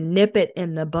 Mm-hmm. to nip it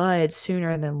in the bud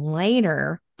sooner than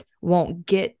later won't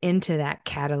get into that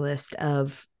catalyst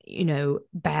of,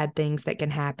 bad things that can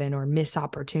happen or miss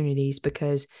opportunities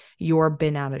because you're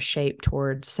bent out of shape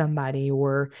towards somebody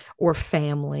or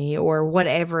family or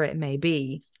whatever it may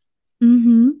be.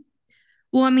 Mm-hmm.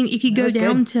 Well, I mean, if you That go was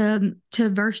down good. to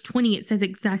verse 20, it says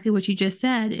exactly what you just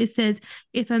said. It says,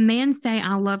 if a man say,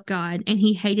 I love God, and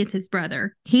he hateth his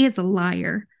brother, he is a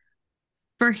liar.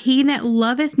 For he that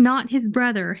loveth not his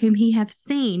brother whom he hath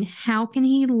seen, how can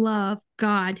he love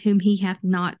God whom he hath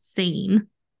not seen?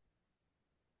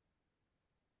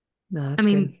 No, I that's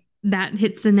good. mean, that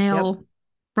hits the Yep. nail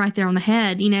right there on the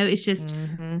head. It's just,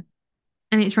 Mm-hmm.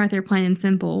 I mean, it's right there plain and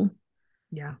simple.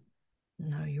 Yeah.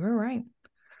 No, you were right.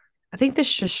 I think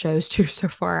this just shows too so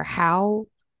far how,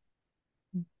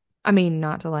 I mean,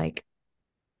 not to like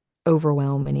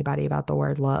overwhelm anybody about the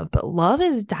word love, but love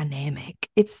is dynamic.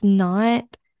 It's not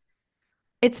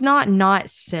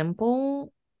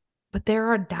simple, but there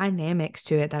are dynamics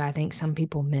to it that I think some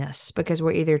people miss because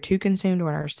we're either too consumed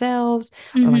with ourselves,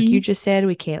 or like you Mm-hmm. just said,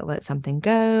 we can't let something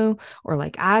go, or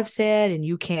like I've said, and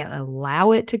you can't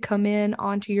allow it to come in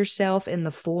onto yourself in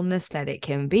the fullness that it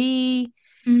can be.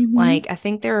 Mm-hmm. Like, I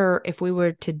think if we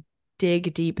were to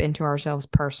dig deep into ourselves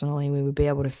personally, we would be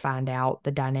able to find out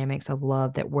the dynamics of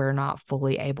love that we're not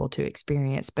fully able to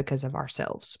experience because of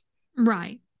ourselves.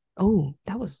 Right. Oh,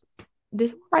 did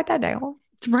someone write that down?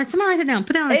 Right. Somebody write that down.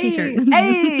 Put that on a t-shirt.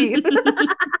 Hey, hey.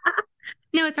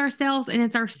 No, it's ourselves and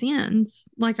it's our sins.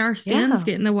 Like our sins Yeah.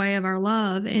 get in the way of our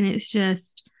love. And it's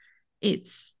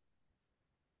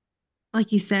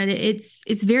like you said,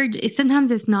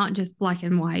 sometimes it's not just black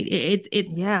and white.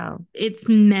 Yeah. It's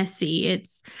messy.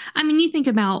 I mean, you think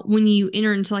about when you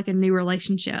enter into like a new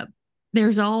relationship,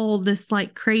 there's all this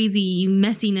like crazy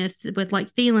messiness with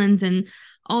like feelings and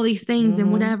all these things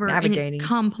and whatever. And it's Navigating.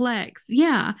 complex.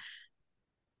 Yeah.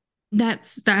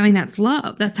 I mean, that's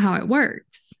love. That's how it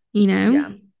works.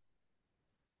 Yeah.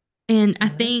 And I No,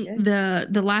 that's think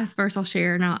good. the last verse I'll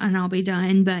share, and I'll be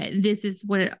done. But this is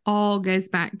what it all goes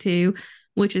back to,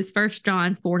 which is First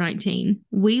John 4:19.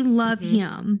 We love Hmm.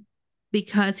 him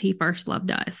because he first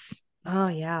loved us, Oh,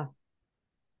 yeah.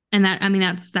 and that I mean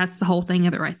that's the whole thing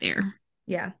of it right there.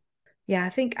 Yeah. Yeah. I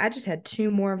think I just had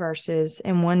two more verses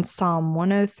and one Psalm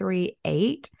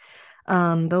 103:8.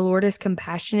 The Lord is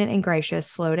compassionate and gracious,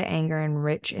 slow to anger, and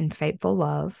rich in faithful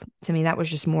love. To me, that was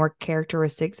just more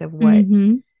characteristics of what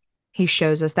Mm-hmm. he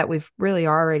shows us that we've really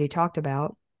already talked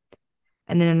about.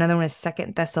 And then another one is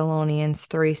Second Thessalonians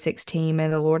 3:16. May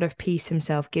the Lord of peace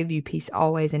himself give you peace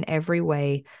always in every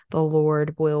way. The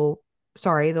Lord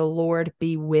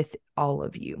be with all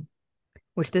of you.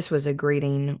 Which this was a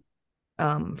greeting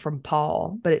from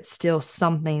Paul, but it's still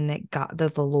something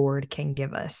that the Lord can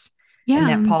give us. And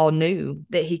that Yeah, Paul knew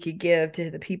that he could give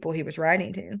to the people he was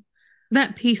writing to.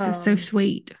 that piece is so Um,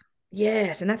 sweet.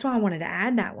 yes, and that's why I wanted to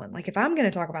add that one. Like if I'm going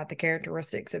to talk about the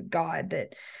characteristics of God,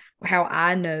 that how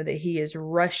I know that he is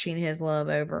rushing his love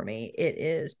over me, it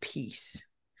is peace.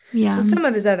 So Yeah, some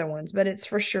of his other ones, but it's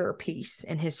for sure peace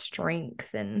and his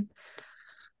strength and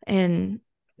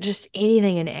just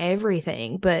anything and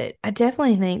everything. But I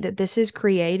definitely think that this has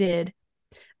created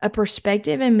a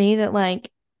perspective in me that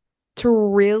like to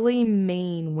really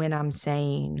mean when I'm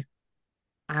saying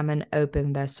I'm an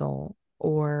open vessel,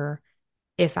 or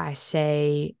if I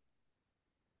say,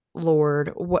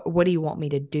 Lord, what do you want me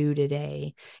to do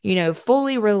today?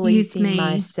 Fully use releasing me.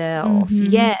 myself. Mm-hmm.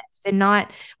 Yes. And not,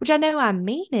 which I know I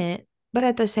mean it, but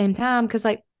at the same time, because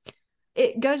like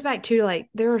it goes back to like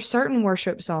there are certain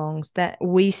worship songs that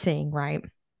we sing, right?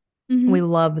 We Mm-hmm.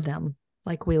 love them.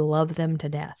 Like we love them to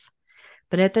death.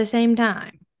 But at the same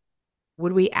time,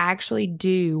 would we actually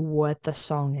do what the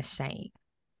song is saying?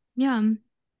 Yeah.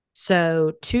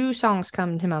 So, two songs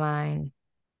come to my mind.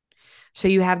 So,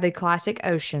 you have the classic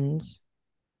Oceans,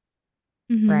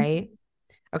 Mm-hmm. right?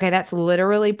 Okay, that's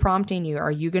literally prompting you.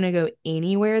 Are you going to go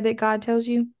anywhere that God tells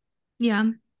you?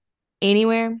 Yeah.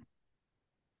 Anywhere?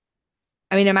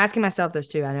 I mean, I'm asking myself this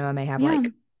too. I know I may have Yeah.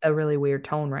 like a really weird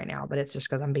tone right now, but it's just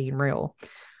because I'm being real.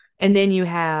 And then you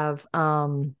have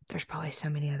there's probably so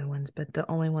many other ones, but the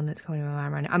only one that's coming to my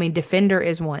mind right now. I mean, Defender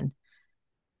is one.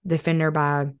 Defender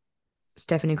by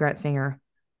Stephanie Gratzinger.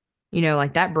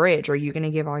 Like that bridge, are you going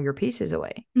to give all your pieces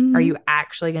away? Are Mm-hmm. you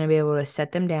actually going to be able to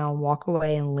set them down, walk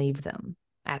away, and leave them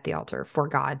at the altar for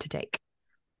God to take?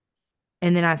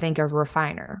 And then I think of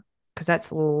Refiner, because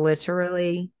that's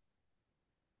literally,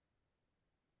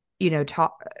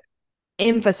 ta-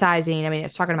 emphasizing, I mean,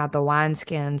 it's talking about the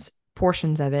wineskins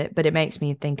portions of it, but it makes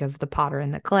me think of the potter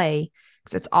and the clay,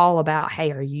 because it's all about,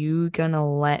 hey, are you going to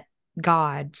let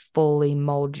God fully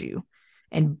mold you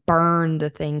and burn the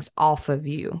things off of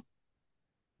you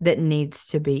that needs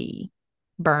to be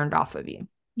burned off of you?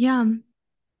 Yeah.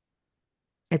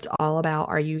 It's all about,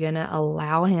 are you going to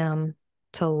allow him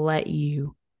to let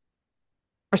you,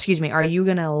 or excuse me, are you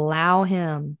going to allow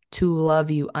him to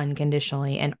love you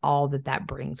unconditionally and all that that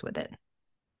brings with it?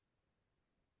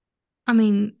 I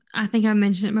mean, I think I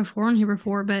mentioned it before on here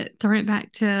before, but throwing it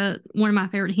back to one of my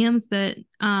favorite hymns, but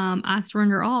I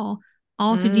surrender all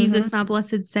to Jesus, Mm-hmm. my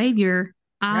blessed Savior.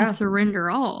 I Yeah. surrender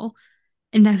all.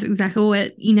 And that's exactly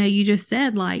what, you just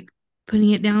said, like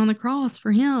putting it down on the cross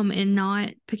for him and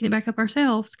not picking it back up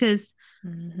ourselves. Because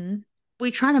Mm-hmm.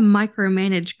 we try to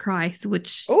micromanage Christ,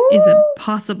 which isn't Oh,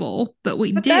 possible, but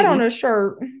we put that on do. a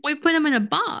shirt. We put him in a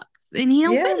box and he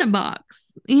don't fit Yeah. in a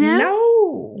box.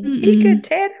 No, he Mm-mm. could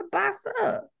tear that box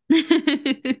up.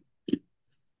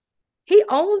 He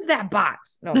owns that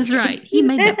box. No, I'm That's just right. kidding. He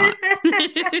made that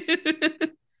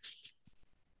box.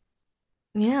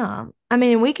 Yeah. I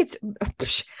mean,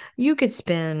 you could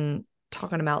spend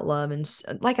talking about love. And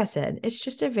like I said, it's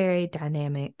just a very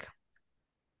dynamic.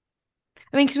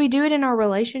 I mean, because we do it in our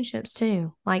relationships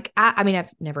too. Like, I mean,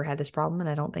 I've never had this problem, and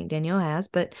I don't think Danielle has,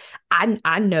 but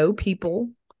I know people,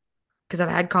 because I've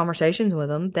had conversations with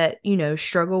them, that,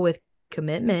 struggle with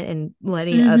commitment and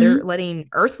Mm-hmm. letting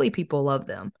earthly people love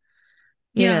them.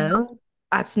 You Yeah. know,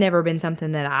 that's never been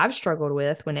something that I've struggled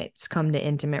with when it's come to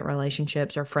intimate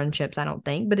relationships or friendships, I don't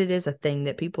think, but it is a thing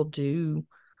that people do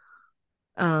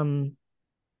um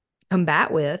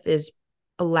combat with, is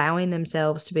allowing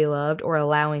themselves to be loved, or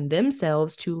allowing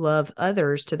themselves to love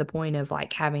others to the point of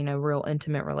like having a real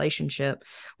intimate relationship,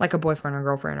 like a boyfriend or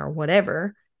girlfriend or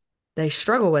whatever. They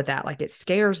struggle with that. Like, it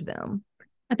scares them.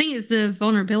 I think it's the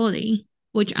vulnerability,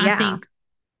 which I Yeah. think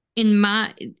in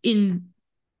my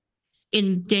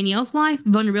in Danielle's life,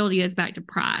 vulnerability goes back to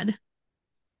pride.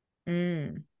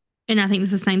 Mm, And I think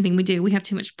it's the same thing we do. We have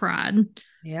too much pride.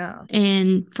 yeah.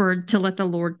 And for to let the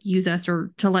Lord use us,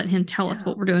 or to let him tell us Yeah.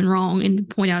 what we're doing wrong and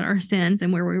point out our sins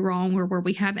and where we're wrong, or where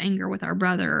we have anger with our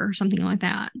brother or something like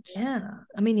that. Yeah.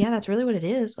 I mean, yeah, that's really what it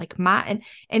is. Like, and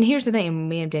here's the thing,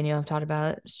 me and Danielle have talked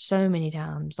about it so many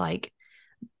times. Like,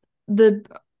 the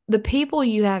the people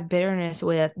you have bitterness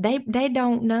with, they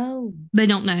don't know. They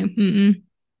don't know. Mm-mm.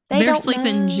 They They're don't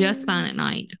sleeping just fine know. at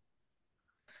night.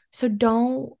 So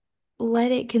don't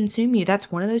let it consume you.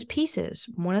 That's one of those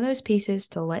pieces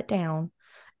to let down,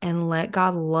 and let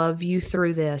God love you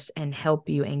through this and help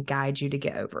you and guide you to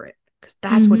get over it. Because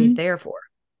that's what he's Mm-hmm. there for.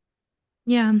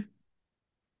 Yeah.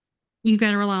 You've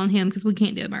got to rely on him because we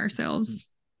can't do it by ourselves.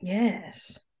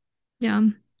 Yes, Yeah.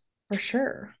 for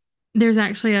sure. There's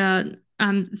actually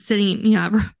I'm sitting,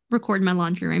 I record my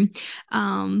laundry room.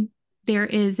 Um, there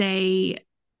is a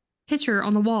picture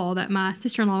on the wall that my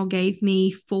sister-in-law gave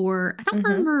me for, I don't Mm-hmm.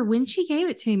 remember when she gave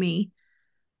it to me,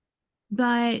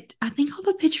 but I think all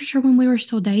the pictures are when we were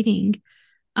still dating. It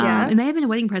Yeah. may have been a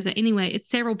wedding present. Anyway,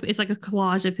 it's like a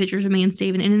collage of pictures of me and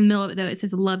Steven. And in the middle of it, though, it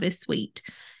says love is sweet.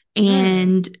 Mm.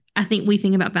 And I think we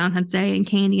think about Valentine's Day and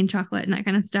candy and chocolate and that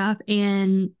kind of stuff.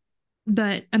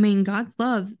 But I mean, God's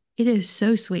love, it is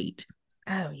so sweet.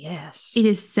 Oh, yes. It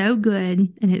is so good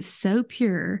and it's so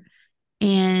pure.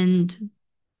 And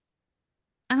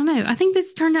I don't know. I think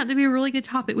this turned out to be a really good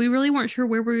topic. We really weren't sure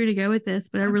where we were going to go with this,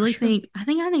 but Oh, for sure. I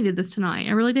think I needed this tonight.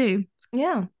 I really do.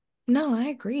 Yeah. No, I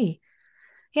agree.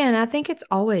 Yeah, and I think it's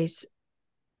always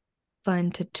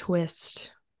fun to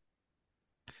twist.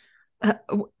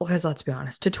 Because let's be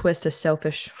honest, to twist a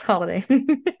selfish holiday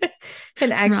and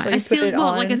Right. actually put it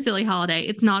Like a on. silly holiday.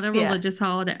 It's not a Yeah. religious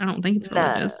holiday. I don't think it's No,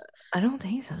 religious. I don't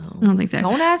think I so. don't think so.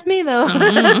 Don't ask me though.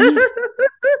 Uh,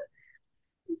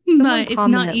 Someone but it's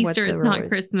not comment Easter. what the It's rule not is.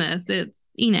 Christmas.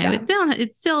 Yeah.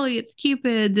 It's silly. It's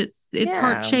Cupid. It's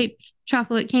heart Yeah. shaped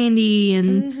chocolate candy and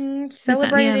this, that, and the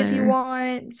Celebrate it if you other.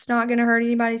 want. It's not going to hurt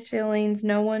anybody's feelings.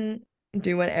 No one,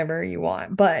 do whatever you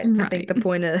want. But I think Right. the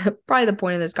point of probably the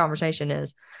point of this conversation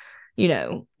is,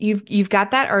 you've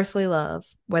got that earthly love,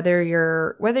 whether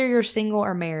you're single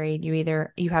or married.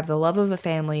 You have the love of a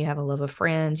family, you have a love of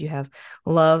friends, you have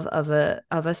love of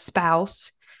a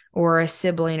spouse or a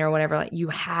sibling or whatever. Like, you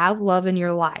have love in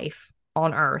your life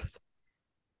on earth,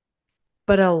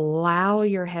 but allow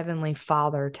your heavenly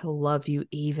Father to love you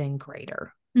even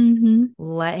greater. Mm-hmm.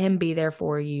 Let him be there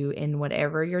for you in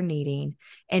whatever you're needing,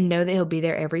 and know that he'll be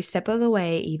there every step of the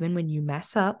way, even when you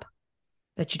mess up,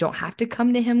 that you don't have to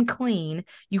come to him clean.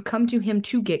 You come to him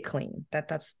to get clean.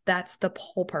 That's the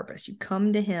whole purpose. You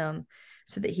come to him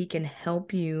so that he can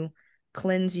help you,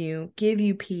 cleanse you, give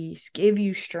you peace, give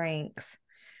you strength,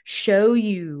 show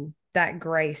you that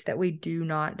grace that we do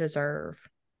not deserve.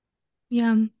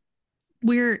 Yeah.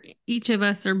 Each of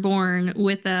us are born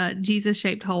with a Jesus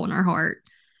shaped hole in our heart.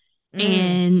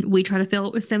 And we try to fill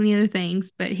it with so many other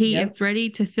things, but he is ready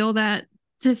to fill that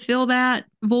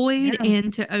void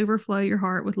and to overflow your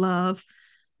heart with love.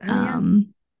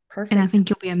 Perfect. And I think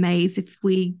you'll be amazed if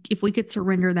we could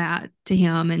surrender that to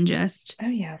him and just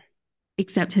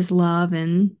accept his love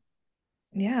and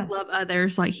love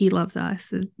others like he loves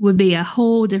us. It would be a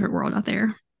whole different world out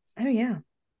there. Oh yeah.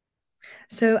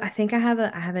 So I think I have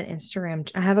an Instagram.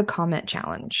 I have a comment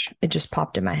challenge. It just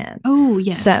popped in my head. Oh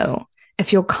yes. So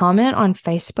if you'll comment on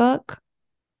Facebook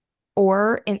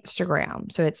or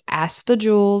Instagram, so it's Ask the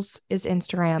Jules is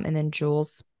Instagram and then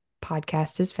Jules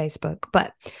Podcast is Facebook,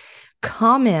 but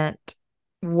comment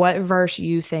what verse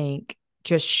you think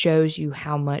just shows you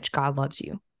how much God loves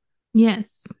you.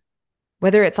 Yes.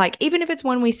 Whether it's like, even if it's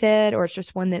one we said, or it's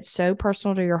just one that's so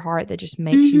personal to your heart that just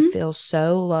makes you feel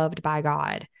so loved by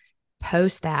God.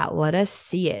 Post that. Let us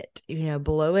see it.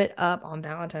 Blow it up on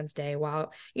Valentine's Day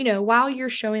while you're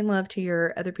showing love to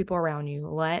your other people around you.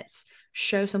 Let's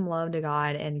show some love to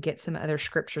God and get some other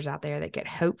scriptures out there that could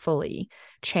hopefully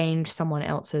change someone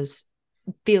else's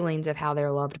feelings of how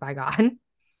they're loved by God.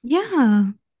 Yeah.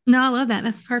 No, I love that.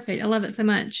 That's perfect. I love it so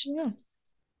much. Yeah.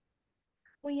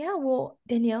 Well,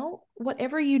 Danielle,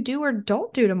 whatever you do or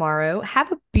don't do tomorrow,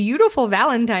 have a beautiful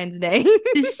Valentine's Day.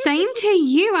 Same to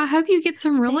you. I hope you get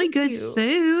some really good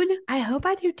food. I hope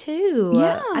I do too.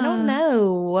 Yeah. I don't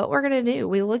know what we're going to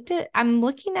do. I'm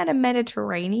looking at a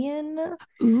Mediterranean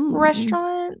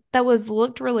restaurant that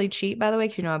looked really cheap, by the way,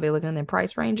 because I'll be looking at the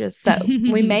price ranges. So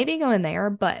we may be going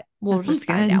there, but we'll just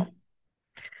find out.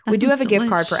 We do have a gift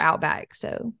card for Outback.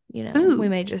 So, we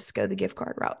may just go the gift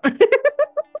card route.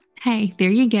 Hey, there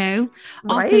you go.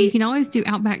 Right? Also, you can always do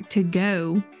Outback to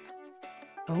go.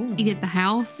 Oh. You get the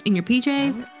house in your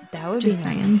PJs. That would just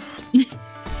be nice.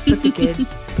 Put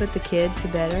the kid to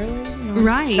bed early.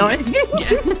 Right.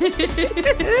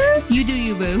 You do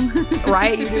you, boo.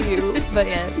 Right, you do you. But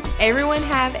yes, everyone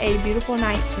have a beautiful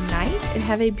night tonight and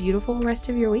have a beautiful rest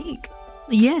of your week.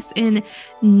 Yes, and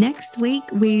next week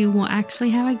we will actually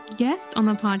have a guest on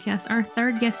the podcast, our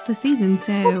third guest of the season.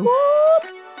 So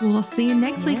we'll see you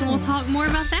next week and we'll talk more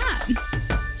about that.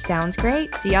 Sounds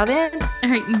great. See y'all then. All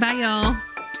right. Bye, y'all.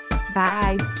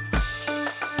 Bye.